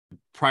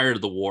prior to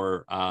the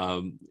war,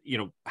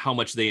 how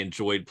much they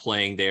enjoyed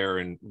playing there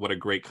and what a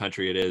great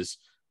country it is.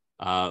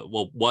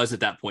 Was at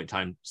that point in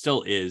time,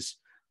 still is,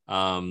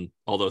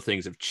 although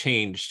things have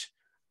changed.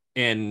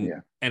 And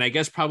I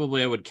guess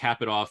probably I would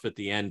cap it off at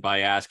the end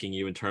by asking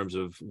you in terms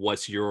of what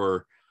is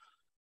your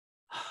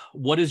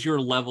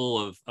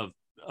level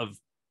of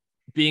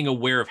being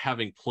aware of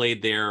having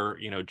played there,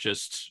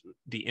 just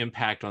the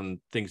impact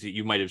on things that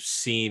you might have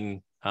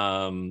seen,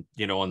 on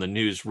the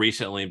news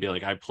recently, and be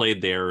like, I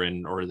played there,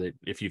 or that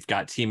if you've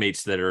got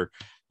teammates that are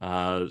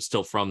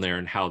still from there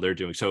and how they're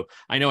doing. So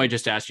I know I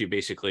just asked you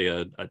basically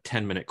a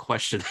 10-minute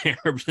question there,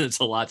 but it's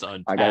a lot to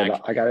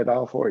unpack. I got it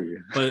all for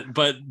you.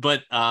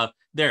 But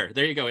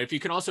there you go. If you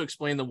can also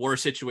explain the war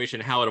situation,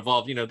 how it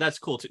evolved, that's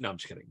cool too. No, I'm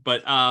just kidding.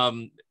 But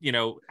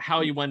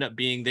how you end up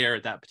being there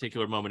at that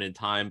particular moment in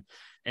time,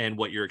 and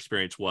what your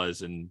experience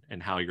was, and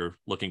how you're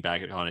looking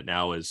back on it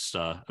now as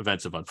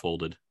events have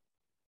unfolded.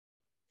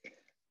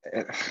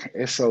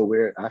 It's so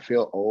weird. I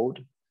feel old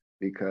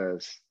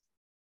because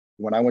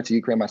when I went to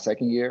Ukraine my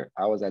second year,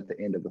 I was at the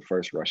end of the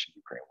first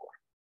Russia-Ukraine war.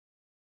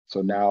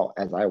 So now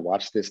as I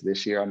watch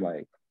this year, I'm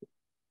like,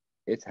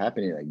 it's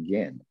happening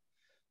again.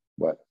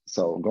 But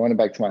so going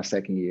back to my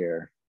second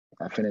year,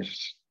 I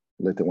finished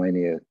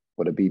Lithuania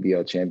with a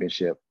BBL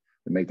championship.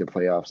 We make the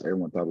playoffs.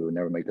 Everyone thought we would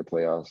never make the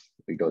playoffs.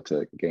 We go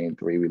to game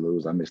 3, we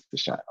lose. I missed the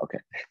shot. Okay.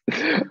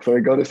 So we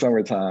go to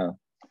summertime,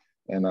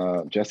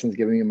 and Justin's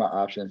giving me my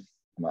options.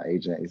 My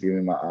agent is giving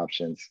me my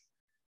options.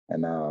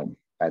 And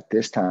at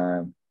this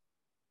time,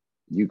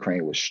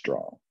 Ukraine was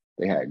strong.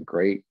 They had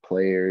great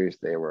players.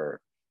 They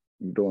were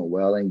doing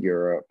well in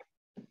Europe.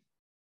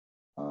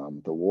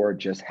 The war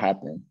just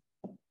happened,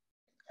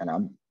 and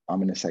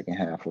I'm in the second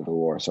half of the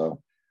war.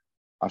 So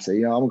I said,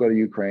 I'm gonna go to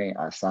Ukraine.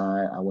 I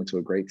signed. I went to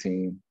a great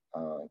team,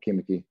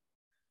 Khimik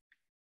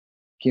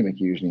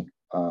usually.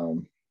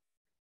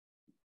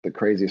 The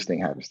craziest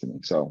thing happens to me.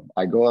 So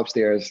I go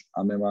upstairs.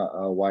 I'm in my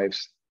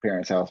wife's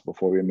parents' house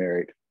before we were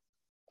married.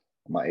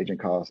 My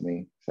agent calls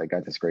me. Said, I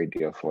got this great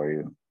deal for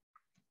you.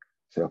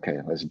 I said, okay,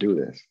 let's do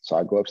this. So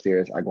I go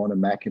upstairs. I go on the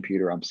Mac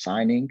computer. I'm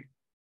signing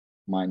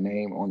my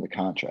name on the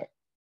contract.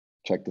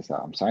 Check this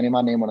out. I'm signing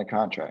my name on the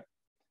contract.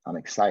 I'm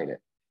excited.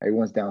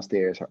 Everyone's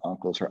downstairs, her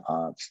uncles, her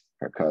aunts,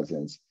 her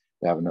cousins.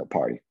 They're having a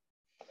party.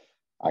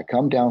 I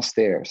come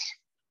downstairs.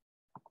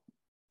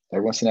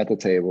 Everyone's sitting at the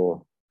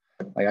table.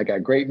 Like, I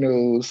got great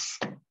news.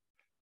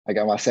 I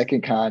got my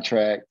second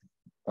contract.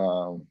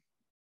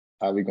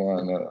 I'll be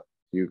going to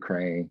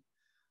Ukraine.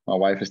 My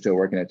wife is still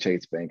working at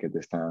Chase Bank at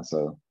this time,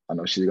 so I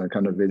know she's going to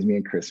come to visit me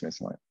in Christmas.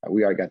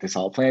 We already got this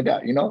all planned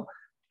out.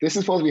 This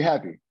is supposed to be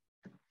happy.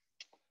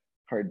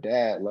 Her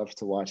dad loves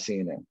to watch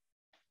CNN.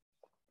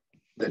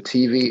 The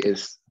TV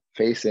is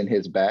facing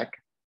his back,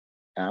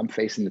 and I'm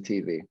facing the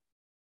TV.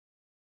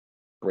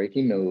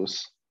 Breaking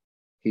news.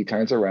 He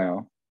turns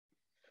around.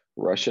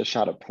 Russia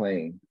shot a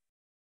plane,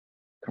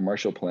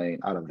 commercial plane,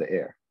 out of the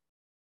air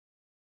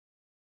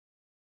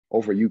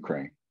over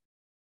Ukraine.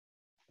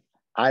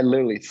 I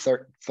literally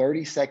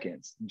 30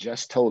 seconds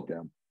just told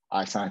them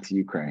I signed to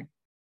Ukraine.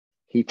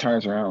 He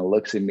turns around and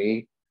looks at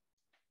me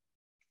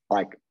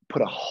like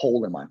put a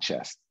hole in my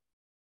chest.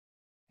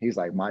 He's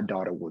like, my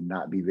daughter will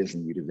not be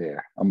visiting you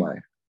there. I'm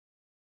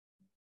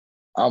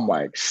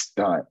like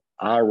stunned.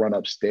 I run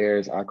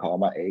upstairs. I call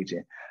my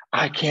agent.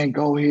 I can't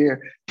go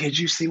here. Did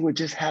you see what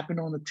just happened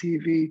on the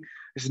TV?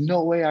 There's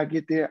no way I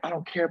get there. I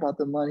don't care about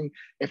the money.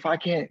 If I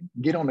can't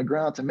get on the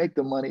ground to make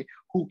the money,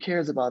 who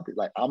cares about it?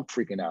 Like, I'm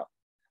freaking out.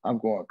 I'm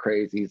going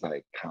crazy. He's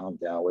like, calm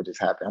down. What just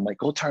happened? I'm like,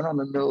 go turn on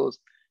the news.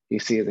 He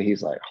sees it.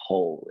 He's like,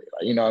 holy,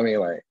 like, you know what I mean?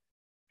 Like,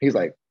 he's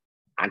like,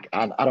 I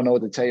don't know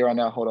what to tell you right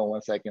now. Hold on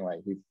one second.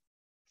 Like,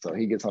 so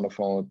he gets on the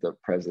phone with the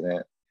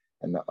president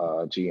and the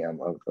GM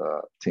of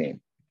the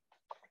team.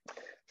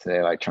 So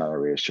they're like trying to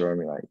reassure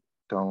me, like,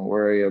 don't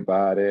worry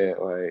about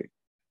it. Like,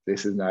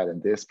 this is not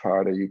in this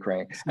part of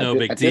Ukraine. No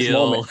big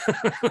deal.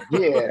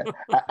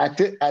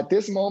 At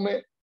this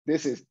moment,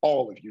 this is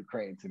all of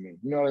Ukraine to me.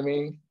 You know what I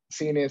mean?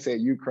 CNN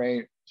said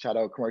Ukraine shot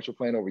out a commercial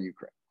plane over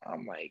Ukraine.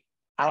 I'm like,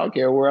 I don't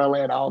care where I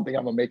land. I don't think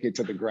I'm gonna make it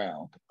to the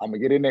ground. I'm gonna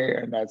get in there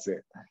and that's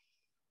it.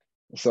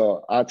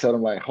 So I tell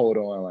them, like, hold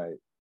on. Like,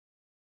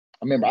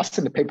 I remember I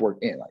sent the paperwork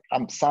in. Like,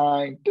 I'm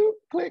signed,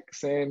 click,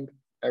 send,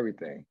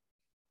 everything.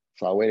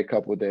 So I wait a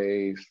couple of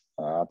days.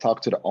 I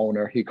talked to the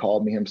owner. He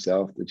called me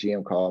himself. The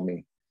GM called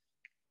me.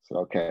 So,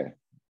 okay.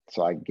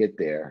 So I get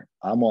there.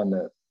 I'm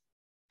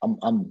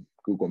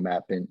Google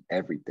mapping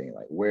everything.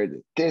 Like, where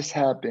did this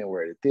happen?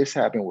 Where did this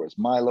happen? Where's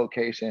my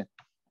location?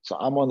 So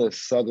I'm on the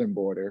southern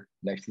border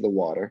next to the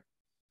water.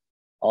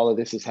 All of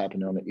this is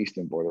happening on the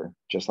eastern border,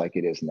 just like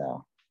it is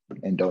now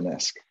in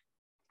Donetsk.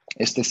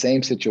 It's the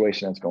same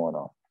situation that's going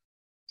on.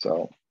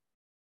 So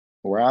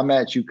where I'm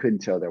at, you couldn't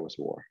tell there was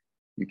war.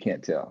 You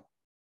can't tell.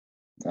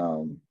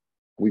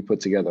 We put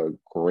together a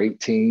great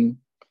team.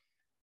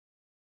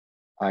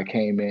 I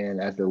came in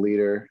as the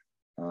leader.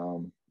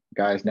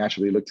 Guys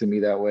naturally looked to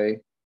me that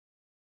way.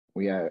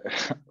 We had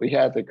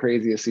the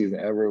craziest season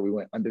ever. We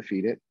went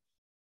undefeated.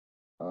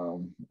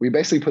 We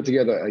basically put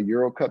together a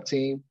Euro Cup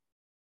team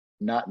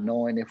not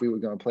knowing if we were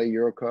going to play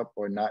Euro Cup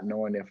or not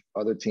knowing if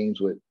other teams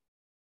would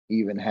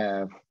even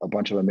have a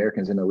bunch of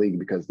Americans in the league,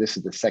 because this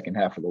is the second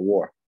half of the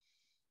war.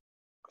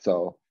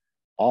 So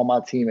all my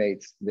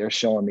teammates, they're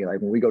showing me, like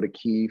when we go to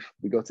Kyiv,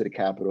 we go to the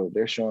capital,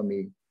 they're showing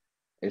me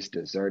it's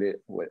deserted,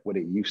 what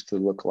it used to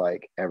look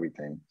like,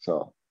 everything.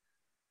 So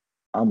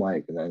I'm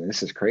like,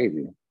 this is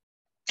crazy.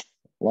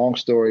 Long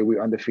story, we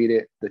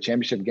undefeated. The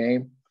championship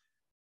game,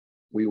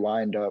 we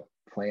wind up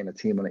playing a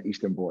team on the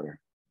eastern border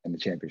in the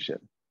championship.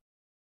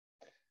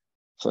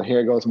 So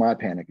here goes my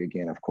panic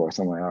again, of course.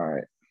 I'm like, all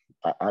right,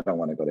 I don't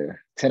want to go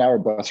there. 10-hour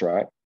bus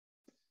ride.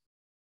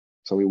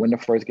 So we win the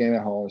first game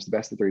at home. It's the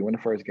best of 3. Win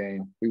the first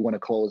game. We want to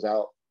close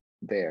out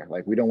there.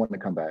 Like, we don't want to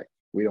come back.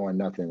 We don't want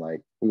nothing.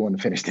 Like, we want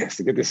to finish this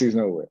to get the season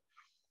over with.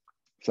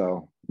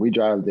 So we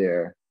drive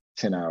there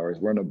 10 hours.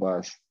 We're on a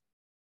bus.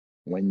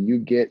 When you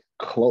get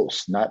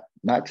close, not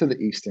to the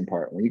eastern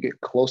part, when you get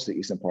close to the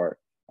eastern part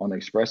on the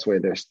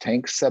expressway, there's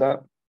tanks set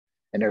up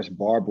and there's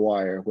barbed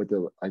wire with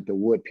the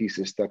wood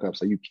pieces stuck up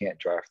so you can't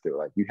drive through.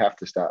 Like, you have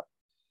to stop.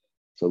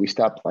 So we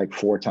stopped like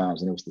 4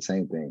 times and it was the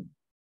same thing.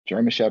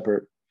 German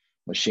Shepherd,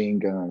 machine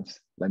guns,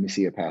 let me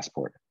see your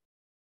passport.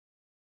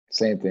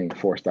 Same thing,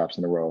 4 stops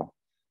in a row.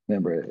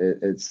 Remember,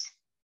 it's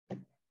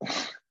I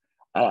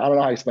don't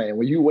know how to explain it.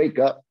 When you wake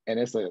up and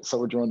it's a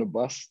soldier on the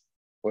bus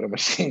with a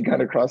machine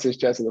gun across his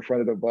chest at the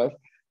front of the bus,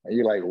 and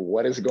you're like,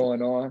 what is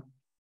going on?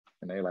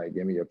 And they like,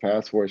 give me your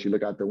passports. You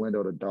look out the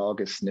window, the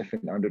dog is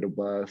sniffing under the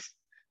bus.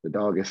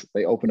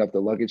 They open up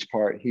the luggage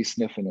part, he's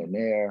sniffing in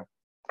there.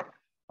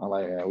 I'm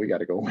like, yeah, we got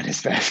to go win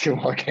this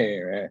basketball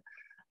game, man.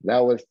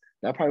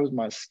 That probably was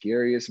my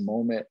scariest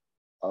moment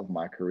of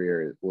my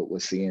career,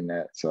 was seeing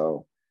that.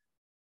 So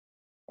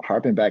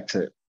harping back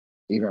to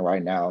even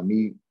right now,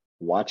 me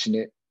watching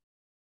it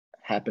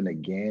happen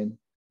again,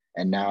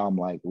 and now I'm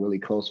like really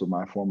close with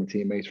my former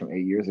teammates from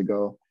 8 years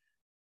ago.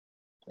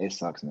 It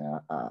sucks, man.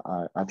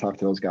 I talk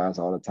to those guys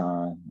all the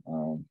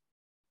time.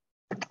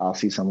 I'll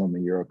see some of them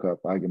in Euro Cup.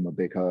 I'll give them a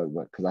big hug,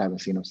 but because I haven't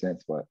seen them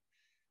since. But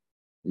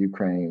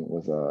Ukraine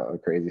was a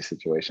crazy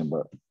situation,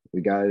 but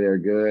we got it there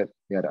good.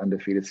 We had an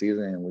undefeated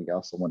season, and we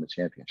also won the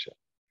championship.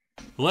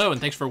 Hello, and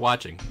thanks for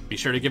watching. Be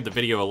sure to give the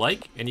video a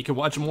like, and you can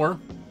watch more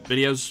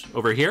videos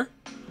over here.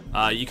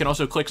 You can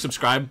also click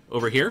subscribe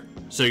over here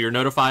so you're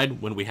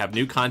notified when we have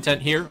new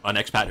content here on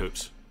Expat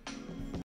Hoops.